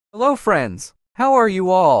Hello friends, how are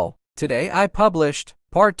you all? Today I published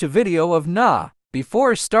part 2 video of QnA.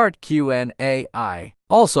 Before start Q&A, I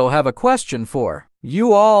also have a question for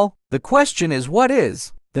you all. The question is, what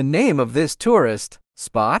is the name of this tourist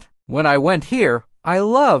spot? When I went here, I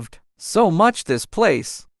loved so much this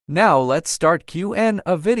place. Now let's start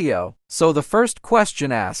Q&A video. So the first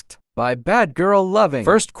question asked by Bad Girl Loving.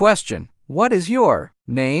 First question, what is your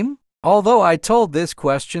name? Although I told this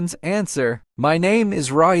question's answer, my name is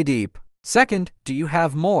Roydeep. Second, do you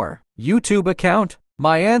have more YouTube account?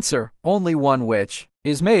 My answer, only one, which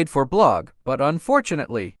is made for blog, but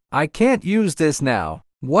unfortunately, I can't use this now.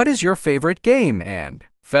 What is your favorite game and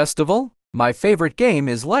festival? My favorite game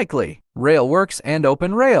is likely Railworks and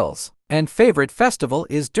Open Rails, and favorite festival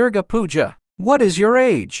is Durga Puja. What is your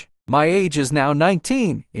age? My age is now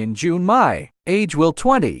 19. In June my age will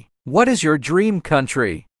 20. What is your dream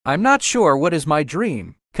country? I'm not sure what is my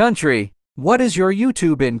dream country. What is your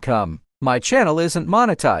YouTube income? My channel isn't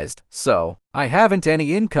monetized, so I haven't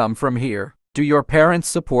any income from here. Do your parents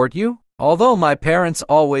support you? Although my parents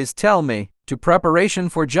always tell me to preparation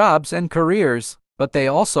for jobs and careers, but they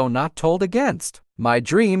also not told against my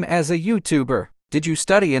dream as a YouTuber. Did you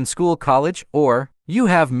study in school, college, or you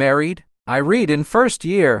have married? I read in first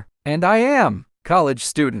year, and I am college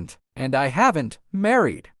student, and I haven't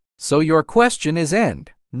married. So your question is end.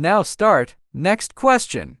 Now start. Next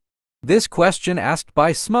question. This question asked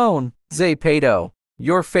by Simone Zapato.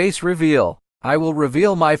 Your face reveal. I will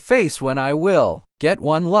reveal my face when I will get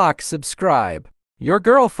 1 lakh subscribe. Your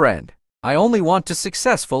girlfriend. I only want to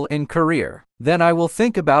successful in career. Then I will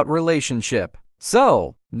think about relationship.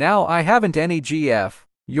 So, now I haven't any GF.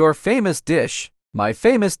 Your famous dish. My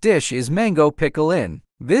famous dish is mango pickle in.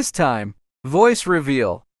 This time, voice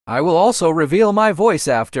reveal. I will also reveal my voice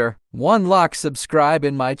after 1 lakh subscribe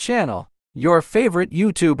in my channel. Your favorite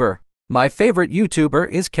YouTuber. My favorite YouTuber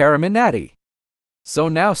is Karaminati. So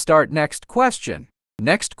now start next question.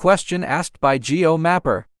 Next question asked by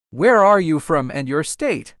GeoMapper. Where are you from and your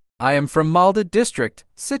state? I am from Malda district,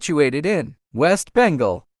 situated in West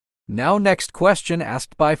Bengal. Now next question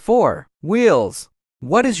asked by 4 Wheels.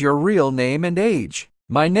 What is your real name and age?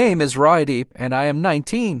 My name is Roydeep and I am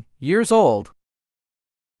 19 years old.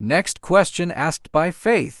 Next question asked by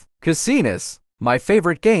Faith Casinas. My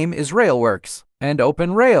favorite game is Railworks and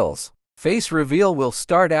Open Rails. Face reveal will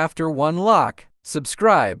start after 1 lakh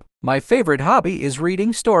subscribe. My favorite hobby is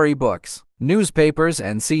reading storybooks, newspapers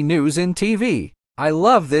and see news in TV. I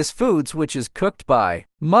love this foods which is cooked by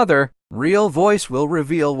mother. Real voice will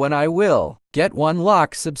reveal when I will get 1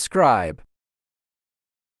 lakh subscribe.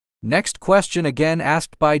 Next question again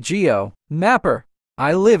asked by GeoMapper.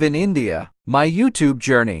 I live in India. My YouTube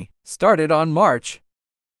journey started on March.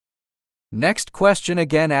 Next question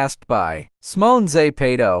again asked by Simone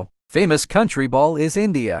Zapato. Famous Countryballs is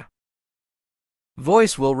India.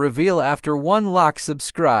 Voice will reveal after 1 lakh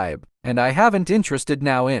subscribe, and I haven't interested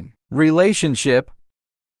now in relationship.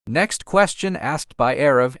 Next question asked by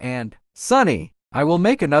Arav and Sunny. I will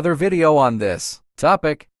make another video on this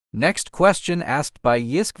topic. Next question asked by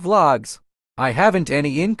Yisk Vlogs. I haven't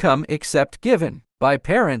any income except given by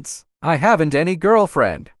parents. I haven't any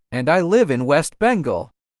girlfriend, and I live in West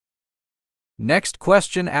Bengal. Next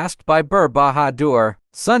question asked by Bur Bahadur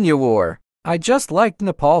Sunyawar. I just liked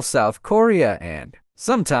Nepal, South Korea, and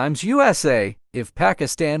sometimes USA. If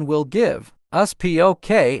Pakistan will give us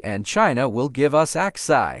POK and China will give us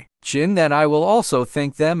Aksai Chin, then I will also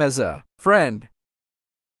think them as a friend.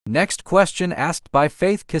 Next question asked by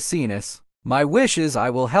Faith Casinas. My wish is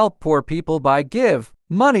I will help poor people by give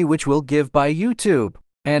money which will give by YouTube,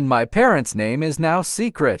 and my parents' name is now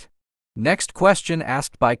secret. Next question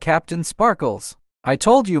asked by Captain Sparkles. I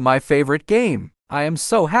told you my favorite game. I am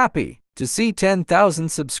so happy to see 10,000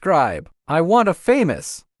 subscribe. I want a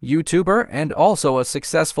famous YouTuber and also a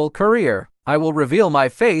successful career. I will reveal my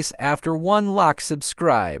face after 1 lakh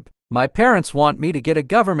subscribe. My parents want me to get a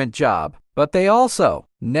government job, but they also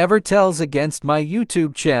never tells against my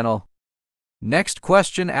YouTube channel. Next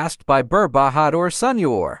question asked by Bur Bahadur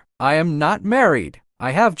Sunyawar. I am not married.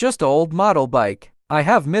 I have just an old model bike. I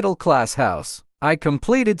have middle class house. I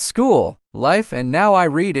completed school life and now I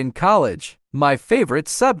read in college. My favorite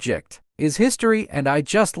subject is history and I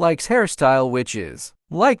just likes hairstyle which is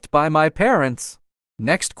liked by my parents.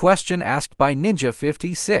 Next question asked by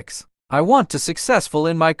Ninja56. I want to successful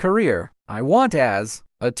in my career. I want as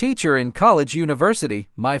a teacher in college university.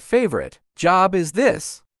 My favorite job is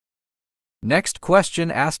this. Next question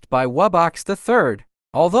asked by Wubox III.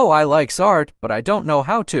 Although I likes art, but I don't know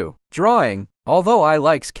how to drawing. Although I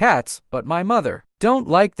likes cats, but my mother don't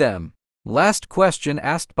like them. Last question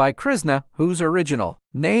asked by Krishna, whose original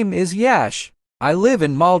name is Yash. I live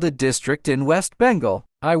in Malda district in West Bengal.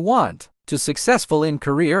 I want to successful in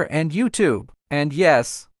career and YouTube. And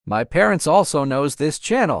yes, my parents also knows this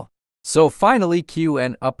channel. So finally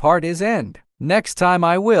QnA part is end. Next time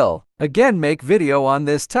I will again make video on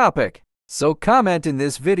this topic. So comment in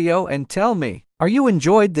this video and tell me, are you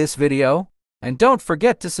enjoyed this video? And don't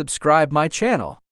forget to subscribe my channel.